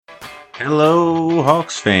Hello,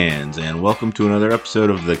 Hawks fans, and welcome to another episode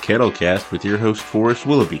of the Kettlecast with your host, Forrest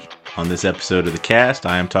Willoughby. On this episode of the cast,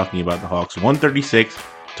 I am talking about the Hawks' 136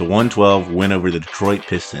 to 112 win over the Detroit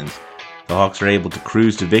Pistons. The Hawks are able to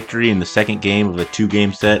cruise to victory in the second game of a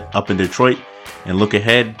two-game set up in Detroit and look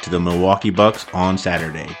ahead to the Milwaukee Bucks on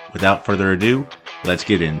Saturday. Without further ado, let's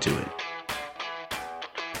get into it.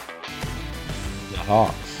 The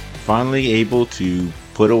Hawks finally able to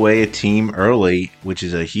put away a team early, which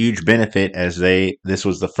is a huge benefit as this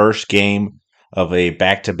was the first game of a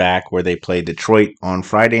back-to-back where they played Detroit on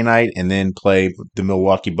Friday night and then play the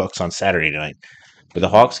Milwaukee Bucks on Saturday night. But the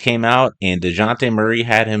Hawks came out and DeJounte Murray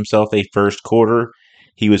had himself a first quarter.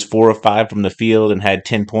 He was 4 of 5 from the field and had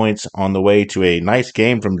 10 points on the way to a nice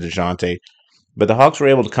game from DeJounte. But the Hawks were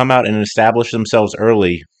able to come out and establish themselves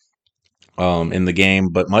early in the game.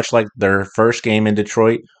 But much like their first game in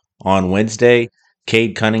Detroit on Wednesday,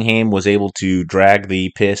 Cade Cunningham was able to drag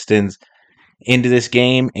the Pistons into this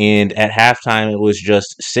game, and at halftime it was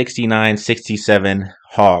just 69-67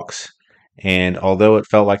 Hawks. And although it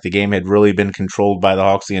felt like the game had really been controlled by the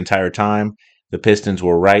Hawks the entire time, the Pistons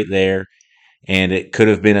were right there, and it could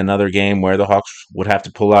have been another game where the Hawks would have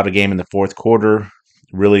to pull out a game in the fourth quarter,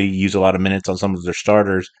 really use a lot of minutes on some of their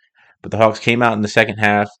starters. But the Hawks came out in the second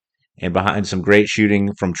half, and behind some great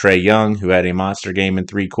shooting from Trae Young, who had a monster game in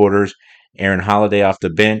three quarters, Aaron Holiday off the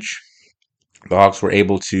bench, the Hawks were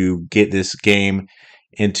able to get this game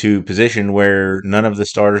into position where none of the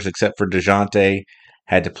starters except for DeJounte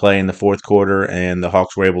had to play in the fourth quarter, and the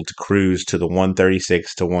Hawks were able to cruise to the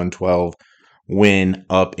 136 to 112 win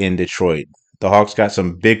up in Detroit. The Hawks got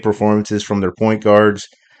some big performances from their point guards.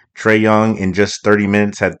 Trae Young, in just 30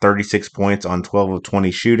 minutes, had 36 points on 12 of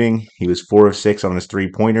 20 shooting. He was 4 of 6 on his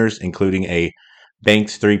three-pointers, including a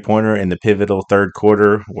banked three-pointer in the pivotal third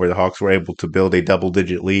quarter where the Hawks were able to build a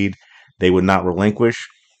double-digit lead they would not relinquish.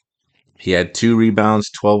 He had 2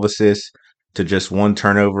 rebounds, 12 assists to just 1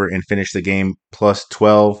 turnover and finished the game plus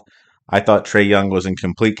 12. I thought Trae Young was in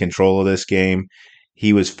complete control of this game.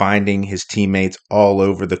 He was finding his teammates all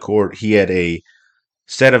over the court. He had a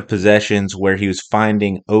set of possessions where he was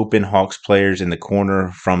finding open Hawks players in the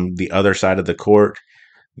corner from the other side of the court.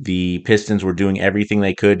 The Pistons were doing everything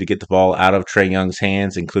they could to get the ball out of Trae Young's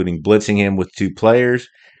hands, including blitzing him with 2 players.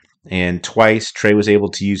 And twice, Trae was able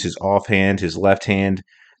to use his offhand, his left hand,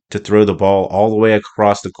 to throw the ball all the way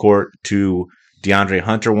across the court to DeAndre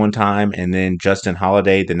Hunter one time, and then Justin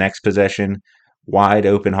Holiday the next possession. Wide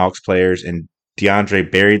open Hawks players, and DeAndre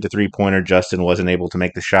buried the three-pointer. Justin wasn't able to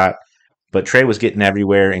make the shot. But Trae was getting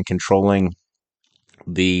everywhere and controlling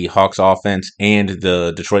the Hawks offense and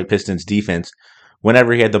the Detroit Pistons defense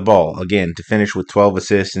whenever he had the ball. Again, to finish with 12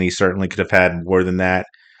 assists, and he certainly could have had more than that.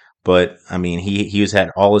 But I mean, he was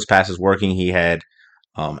had all his passes working. He had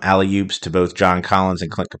alley oops to both John Collins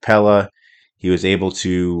and Clint Capella. He was able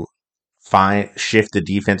to shift the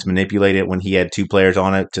defense, manipulate it when he had 2 players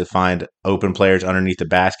on it to find open players underneath the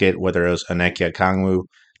basket, whether it was Onyeka Okongwu,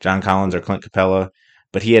 John Collins, or Clint Capella.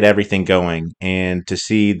 But he had everything going, and to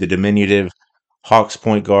see the diminutive Hawks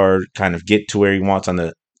point guard kind of get to where he wants on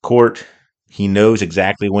the court, he knows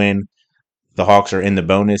exactly when the Hawks are in the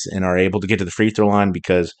bonus and are able to get to the free throw line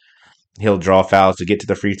because he'll draw fouls to get to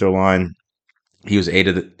the free throw line. He was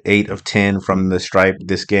 8 of 10 from the stripe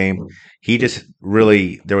this game. He just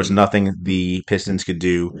really, there was nothing the Pistons could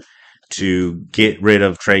do to get rid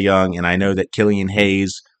of Trae Young. And I know that Killian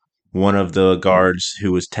Hayes, one of the guards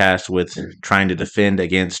who was tasked with trying to defend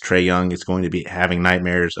against Trae Young, is going to be having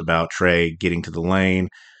nightmares about Trae getting to the lane,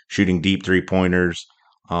 shooting deep three-pointers.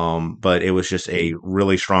 But it was just a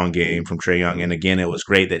really strong game from Trae Young. And again, it was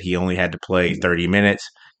great that he only had to play 30 minutes.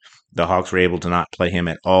 The Hawks were able to not play him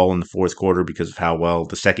at all in the fourth quarter because of how well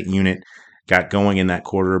the second unit got going in that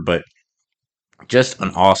quarter. But just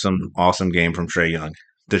an awesome, awesome game from Trae Young.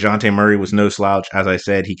 DeJounte Murray was no slouch. As I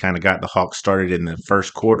said, he kind of got the Hawks started in the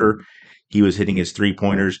first quarter. He was hitting his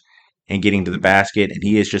three-pointers and getting to the basket, and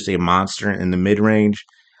he is just a monster in the mid-range.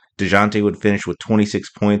 DeJounte would finish with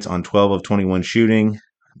 26 points on 12 of 21 shooting.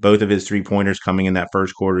 Both of his three-pointers coming in that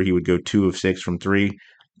first quarter, he would go 2 of 6 from 3.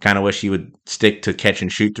 Kind of wish he would stick to catch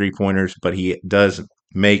and shoot three-pointers, but he does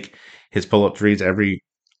make his pull-up threes every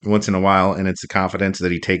once in a while, and it's the confidence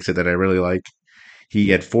that he takes it that I really like. He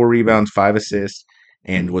had 4 rebounds, 5 assists,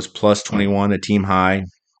 and was plus 21, a team high.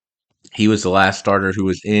 He was the last starter who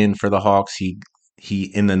was in for the Hawks.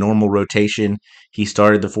 He in the normal rotation, he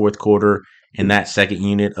started the fourth quarter in that second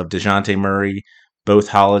unit of DeJounte Murray. Both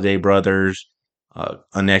Holiday brothers,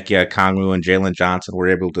 Onyeka Okongwu and Jalen Johnson were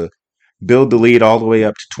able to build the lead all the way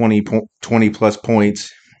up to 20 plus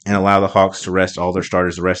points and allow the Hawks to rest all their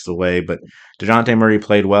starters the rest of the way. But DeJounte Murray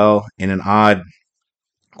played well in an odd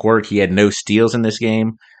Quirk. He had no steals in this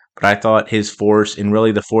game, but I thought his force and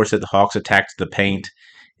really the force that the Hawks attacked the paint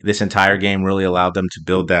this entire game really allowed them to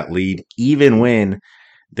build that lead, even when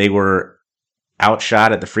they were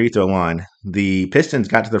outshot at the free throw line. The Pistons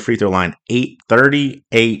got to the free throw line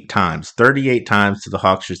 38 times, 38 times to the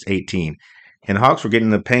Hawks just 18. And the Hawks were getting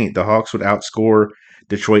in the paint. The Hawks would outscore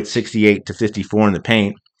Detroit 68-54 in the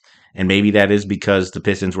paint. And maybe that is because the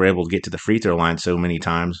Pistons were able to get to the free throw line so many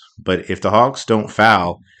times. But if the Hawks don't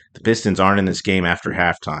foul, the Pistons aren't in this game after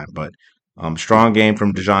halftime. But strong game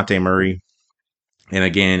from DeJounte Murray. And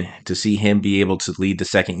again, to see him be able to lead the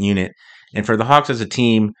second unit. And for the Hawks as a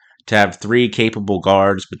team to have three capable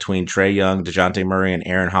guards between Trae Young, DeJounte Murray, and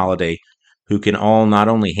Aaron Holiday, who can all not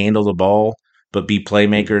only handle the ball, but be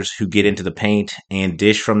playmakers who get into the paint and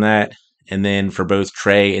dish from that. And then for both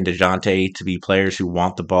Trae and DeJounte to be players who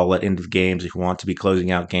want the ball at end of games, who want to be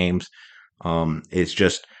closing out games, it's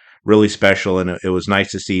just really special. And it was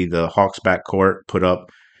nice to see the Hawks backcourt put up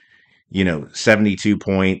 72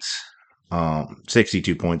 points,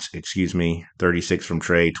 62 points, 36 from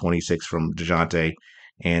Trae, 26 from DeJounte.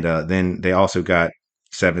 And then they also got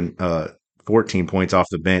 14 points off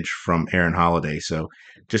the bench from Aaron Holiday. So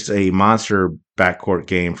just a monster backcourt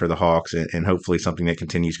game for the Hawks and hopefully something that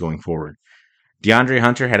continues going forward. DeAndre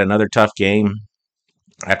Hunter had another tough game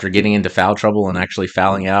after getting into foul trouble and actually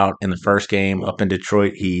fouling out in the first game up in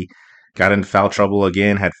Detroit. He got into foul trouble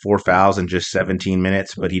again, had 4 fouls in just 17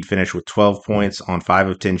 minutes, but he'd finished with 12 points on 5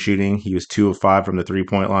 of 10 shooting. He was 2 of 5 from the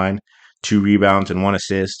 3-point line, 2 rebounds and 1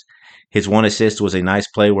 assist. His 1 assist was a nice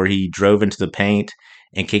play where he drove into the paint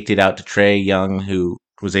and kicked it out to Trae Young, who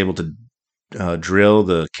was able to drill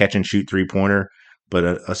the catch and shoot 3-pointer.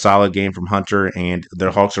 But a solid game from Hunter, and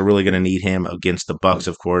the Hawks are really going to need him against the Bucks,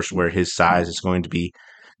 of course, where his size is going to be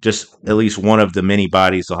just at least one of the many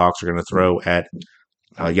bodies the Hawks are going to throw at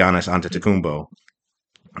Giannis Antetokounmpo.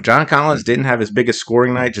 John Collins didn't have his biggest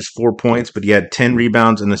scoring night, just 4 points, but he had 10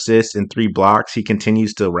 rebounds and assists and 3 blocks. He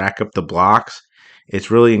continues to rack up the blocks. It's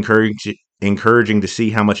really encouraging to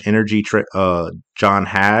see how much energy John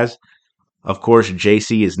has. Of course,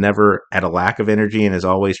 JC is never at a lack of energy and is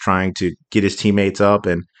always trying to get his teammates up,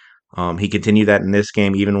 and he continued that in this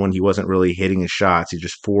game even when he wasn't really hitting his shots. He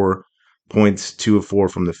just 4 points, 2 of 4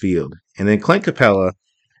 from the field. And then Clint Capella.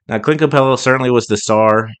 Now, Clint Capella certainly was the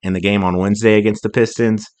star in the game on Wednesday against the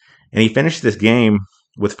Pistons, and he finished this game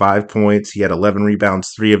with 5 points. He had 11 rebounds,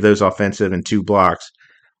 3 of those offensive, and 2 blocks.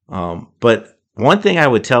 But one thing I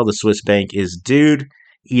would tell the Swiss Bank is, dude,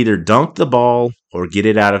 either dunk the ball or get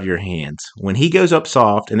it out of your hands. When he goes up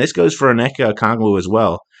soft, and this goes for Onyeka Okongwu as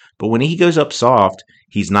well, but when he goes up soft,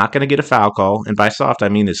 he's not going to get a foul call. And by soft, I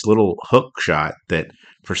mean this little hook shot that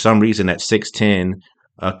for some reason at 6'10",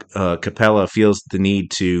 Capella feels the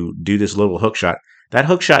need to do this little hook shot. That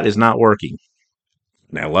hook shot is not working.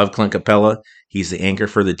 Now, I love Clint Capella. He's the anchor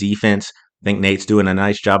for the defense. I think Nate's doing a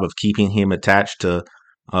nice job of keeping him attached to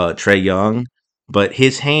Trae Young. But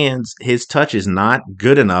his hands, his touch is not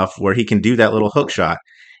good enough where he can do that little hook shot.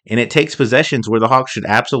 And it takes possessions where the Hawks should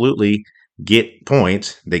absolutely get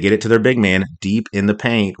points. They get it to their big man deep in the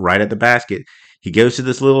paint, right at the basket. He goes to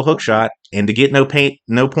this little hook shot, and to get no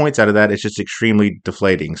points out of that, it's just extremely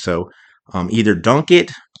deflating. So either dunk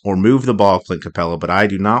it or move the ball, Clint Capella. But I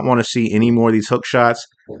do not want to see any more of these hook shots.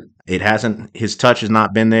 His touch has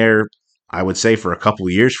not been there, I would say, for a couple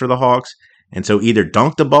of years for the Hawks. And so either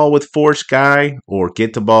dunk the ball with force, guy, or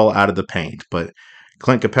get the ball out of the paint. But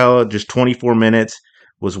Clint Capella, just 24 minutes,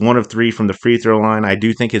 was 1 of 3 from the free throw line. I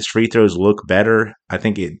do think his free throws look better. I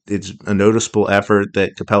think it's a noticeable effort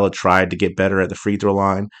that Capella tried to get better at the free throw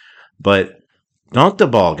line. But dunk the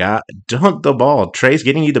ball, guy. Dunk the ball. Trae's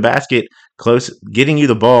getting you the basket getting you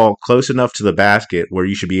the ball close enough to the basket where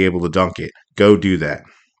you should be able to dunk it. Go do that.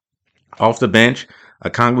 Off the bench,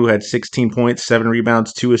 Okongwu had 16 points, 7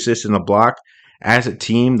 rebounds, 2 assists, and a block. As a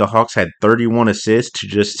team, the Hawks had 31 assists to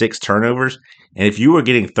just 6 turnovers. And if you were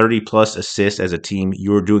getting 30-plus assists as a team,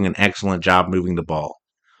 you were doing an excellent job moving the ball.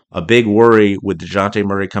 A big worry with DeJounte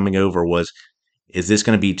Murray coming over was, is this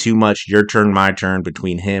going to be too much your turn, my turn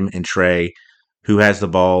between him and Trae? Who has the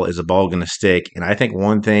ball? Is the ball going to stick? And I think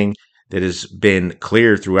one thing that has been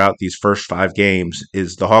clear throughout these first 5 games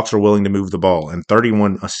is the Hawks are willing to move the ball, and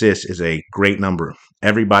 31 assists is a great number.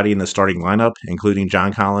 Everybody in the starting lineup, including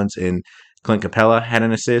John Collins and Clint Capella, had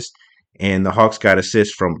an assist, and the Hawks got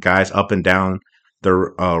assists from guys up and down their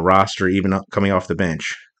roster, even coming off the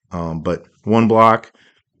bench. But 1 block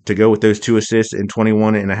to go with those 2 assists in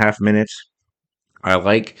 21 and a half minutes. I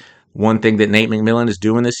like one thing that Nate McMillan is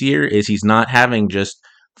doing this year is he's not having just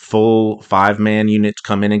full 5-man units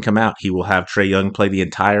come in and come out. He will have Trae Young play the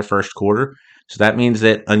entire first quarter. So that means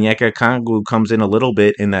that Onyeka Kangwu comes in a little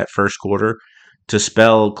bit in that first quarter to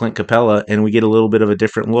spell Clint Capella, and we get a little bit of a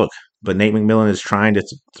different look. But Nate McMillan is trying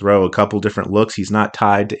to throw a couple different looks. He's not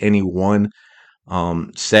tied to any one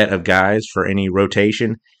set of guys for any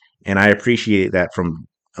rotation, and I appreciate that from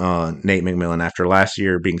Nate McMillan after last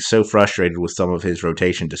year being so frustrated with some of his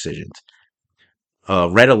rotation decisions.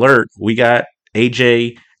 Red alert, we got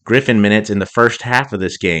AJ Griffin minutes in the first half of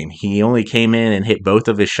this game. He only came in and hit both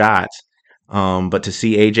of his shots. But to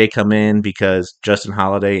see AJ come in because Justin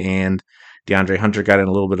Holiday and DeAndre Hunter got in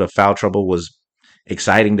a little bit of foul trouble was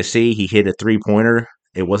exciting to see. He hit a 3-pointer.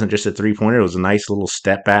 It wasn't just a 3-pointer, it was a nice little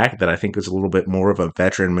step back that I think was a little bit more of a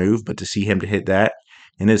veteran move. But to see him to hit that,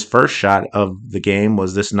 and his first shot of the game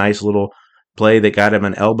was this nice little play that got him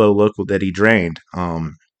an elbow look that he drained.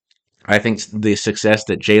 I think the success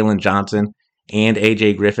that Jalen Johnson and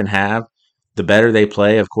AJ Griffin have, the better they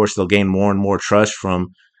play, of course, they'll gain more and more trust from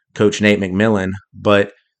Coach Nate McMillan.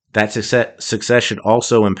 But that success should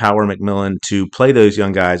also empower McMillan to play those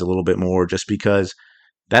young guys a little bit more, just because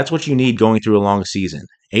that's what you need going through a long season.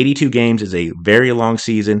 82 games is a very long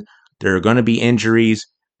season. There are going to be injuries.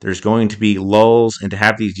 There's going to be lulls, and to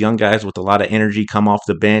have these young guys with a lot of energy come off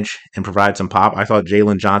the bench and provide some pop. I thought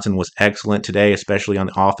Jalen Johnson was excellent today, especially on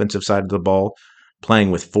the offensive side of the ball,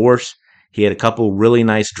 playing with force. He had a couple really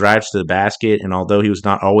nice drives to the basket, and although he was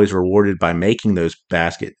not always rewarded by making those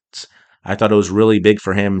baskets, I thought it was really big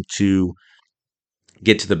for him to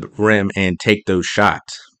get to the rim and take those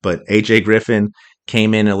shots. But AJ Griffin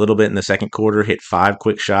came in a little bit in the second quarter, hit 5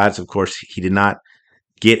 quick shots. Of course, he did not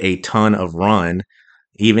get a ton of run.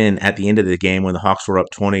 Even at the end of the game when the Hawks were up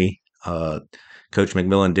 20, Coach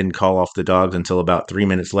McMillan didn't call off the Dogs until about 3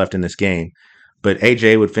 minutes left in this game. But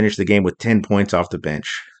AJ would finish the game with 10 points off the bench.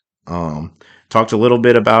 Talked a little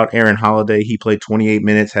bit about Aaron Holiday. He played 28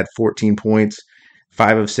 minutes, had 14 points,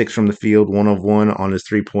 5 of 6 from the field, 1 of 1 on his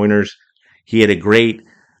 3-pointers. He had a great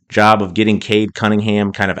job of getting Cade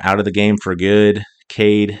Cunningham kind of out of the game for good.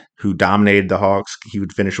 Cade, who dominated the Hawks, he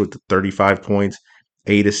would finish with 35 points,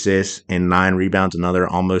 8 assists, and 9 rebounds, another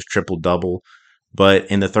almost triple-double. But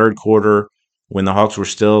in the third quarter, when the Hawks were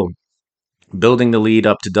still building the lead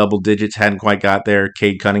up to double digits, hadn't quite got there,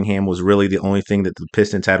 Cade Cunningham was really the only thing that the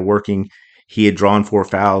Pistons had working. He had drawn 4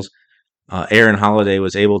 fouls. Aaron Holiday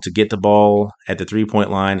was able to get the ball at the 3-point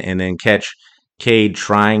line and then catch Cade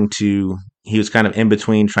he was kind of in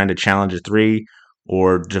between trying to challenge a 3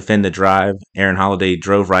 or defend the drive. Aaron Holiday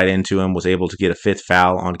drove right into him, was able to get a 5th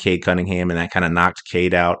foul on Cade Cunningham, and that kind of knocked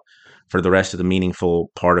Cade out for the rest of the meaningful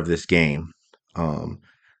part of this game.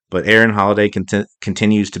 But Aaron Holiday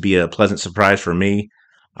continues to be a pleasant surprise for me.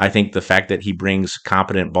 I think the fact that he brings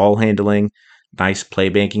competent ball handling, nice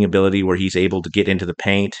playmaking ability where he's able to get into the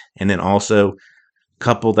paint, and then also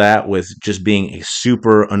couple that with just being a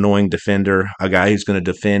super annoying defender, a guy who's going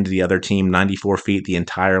to defend the other team 94 feet the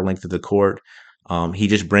entire length of the court. He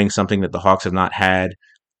just brings something that the Hawks have not had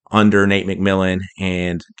under Nate McMillan.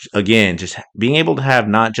 And again, just being able to have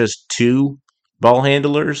not just 2 ball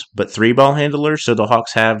handlers, but 3 ball handlers. So the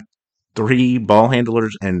Hawks have 3 ball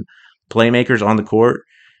handlers and playmakers on the court.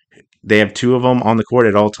 They have 2 of them on the court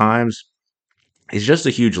at all times. It's just a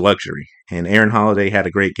huge luxury. And Aaron Holiday had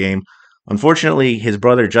a great game. Unfortunately, his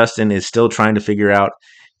brother Justin is still trying to figure out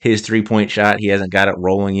his 3-point shot. He hasn't got it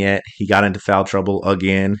rolling yet. He got into foul trouble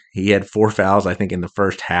again. He had 4 fouls, I think, in the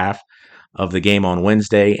first half of the game on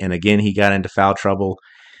Wednesday. And again, he got into foul trouble.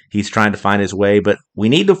 He's trying to find his way, but we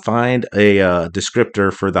need to find a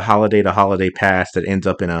descriptor for the holiday to holiday pass that ends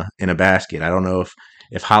up in a basket. I don't know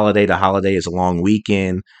if holiday to holiday is a long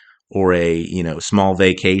weekend or a small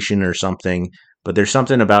vacation or something, but there's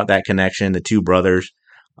something about that connection, the 2 brothers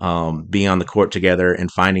being on the court together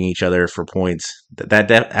and finding each other for points.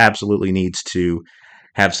 That absolutely needs to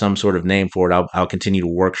have some sort of name for it. I'll continue to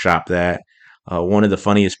workshop that. One of the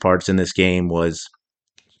funniest parts in this game was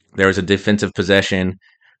there was a defensive possession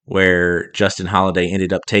where Justin Holiday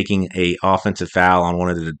ended up taking a offensive foul on one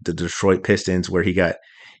of the Detroit Pistons where he got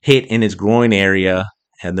hit in his groin area.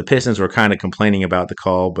 And the Pistons were kind of complaining about the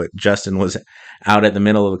call, but Justin was out at the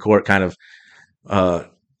middle of the court kind of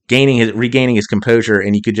regaining his composure,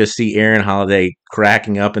 and you could just see Aaron Holiday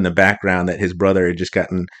cracking up in the background that his brother had just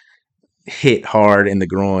gotten hit hard in the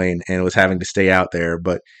groin and was having to stay out there.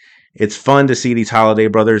 But it's fun to see these Holiday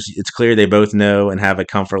brothers. It's clear they both know and have a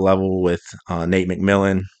comfort level with Nate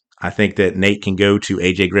McMillan. I think that Nate can go to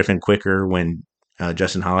AJ Griffin quicker when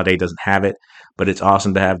Justin Holiday doesn't have it, but it's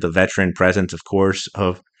awesome to have the veteran presence, of course,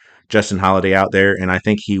 of Justin Holiday out there, and I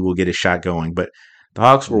think he will get his shot going. But the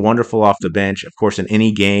Hawks were wonderful off the bench. Of course, in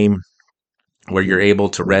any game where you're able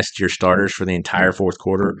to rest your starters for the entire fourth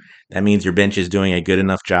quarter, that means your bench is doing a good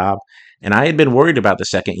enough job. And I had been worried about the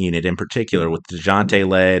second unit in particular with DeJounte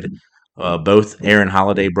led, both Aaron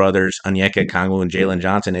Holiday brothers, Onyeka Okongwu and Jalen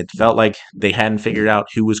Johnson. It felt like they hadn't figured out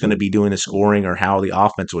who was going to be doing the scoring or how the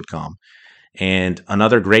offense would come. And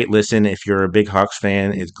another great listen, if you're a big Hawks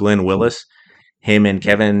fan, is Glenn Willis. Him and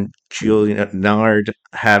Kevin Chouinard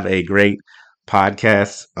have a great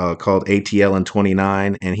podcast called ATL in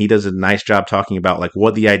 29, and he does a nice job talking about like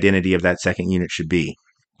what the identity of that second unit should be.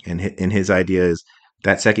 And his idea is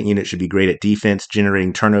that second unit should be great at defense,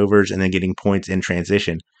 generating turnovers, and then getting points in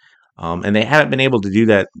transition. And they haven't been able to do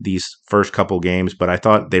that these first couple games, but I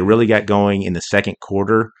thought they really got going in the second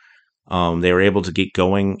quarter. They were able to get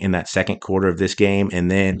going in that second quarter of this game, and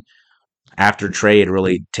then after Trey had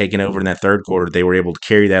really taken over in that third quarter, they were able to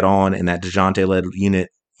carry that on, and that DeJounte led unit,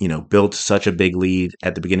 built such a big lead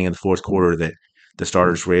at the beginning of the fourth quarter that the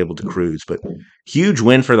starters were able to cruise. But huge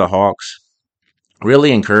win for the Hawks.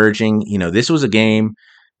 Really encouraging. This was a game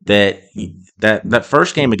that that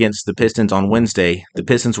first game against the Pistons on Wednesday, the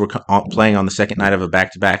Pistons were playing on the second night of a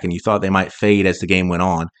back to back, and you thought they might fade as the game went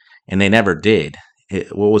on, and they never did.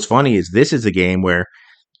 What was funny is this is a game where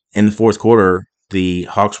in the fourth quarter, the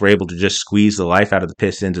Hawks were able to just squeeze the life out of the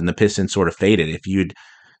Pistons, and the Pistons sort of faded. If you'd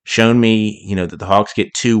shown me, that the Hawks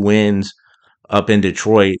get 2 wins up in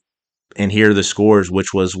Detroit and here are the scores,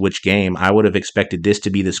 which was which game, I would have expected this to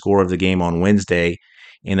be the score of the game on Wednesday,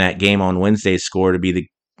 and that game on Wednesday's score to be the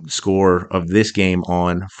score of this game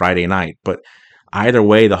on Friday night. But either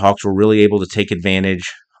way, the Hawks were really able to take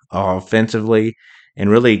advantage offensively and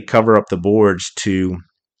really cover up the boards to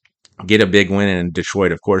get a big win in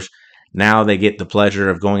Detroit. Of course, now they get the pleasure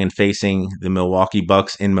of going and facing the Milwaukee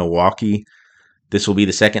Bucks in Milwaukee. This will be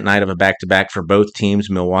the second night of a back-to-back for both teams.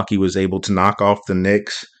 Milwaukee was able to knock off the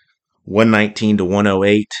Knicks 119 to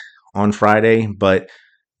 108 on Friday, but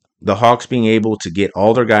the Hawks being able to get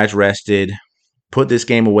all their guys rested, put this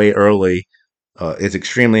game away early, is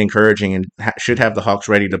extremely encouraging and should have the Hawks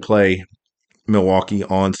ready to play Milwaukee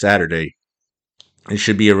on Saturday. It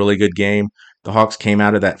should be a really good game. The Hawks came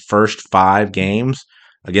out of that first 5 games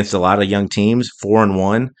against a lot of young teams,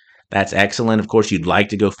 4-1. That's excellent. Of course, you'd like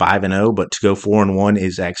to go 5-0, but to go 4-1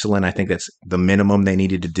 is excellent. I think that's the minimum they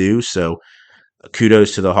needed to do. So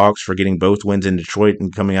kudos to the Hawks for getting both wins in Detroit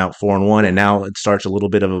and coming out 4-1. And now it starts a little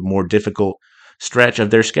bit of a more difficult stretch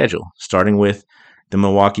of their schedule, starting with the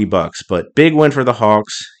Milwaukee Bucks. But big win for the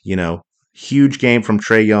Hawks. Huge game from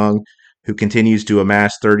Trae Young, who continues to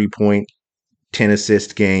amass 30-point,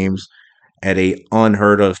 10-assist games at a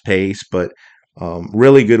unheard of pace. But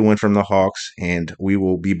really good win from the Hawks, and we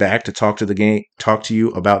will be back to talk to you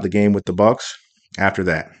about the game with the Bucks after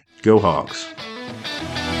that. Go Hawks.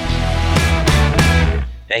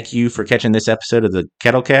 Thank you for catching this episode of the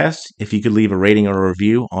Kettlecast. If you could leave a rating or a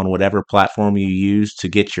review on whatever platform you use to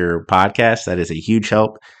get your podcast, that is a huge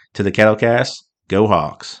help to the Kettlecast. Go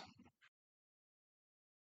Hawks.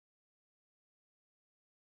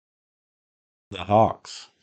 The Hawks.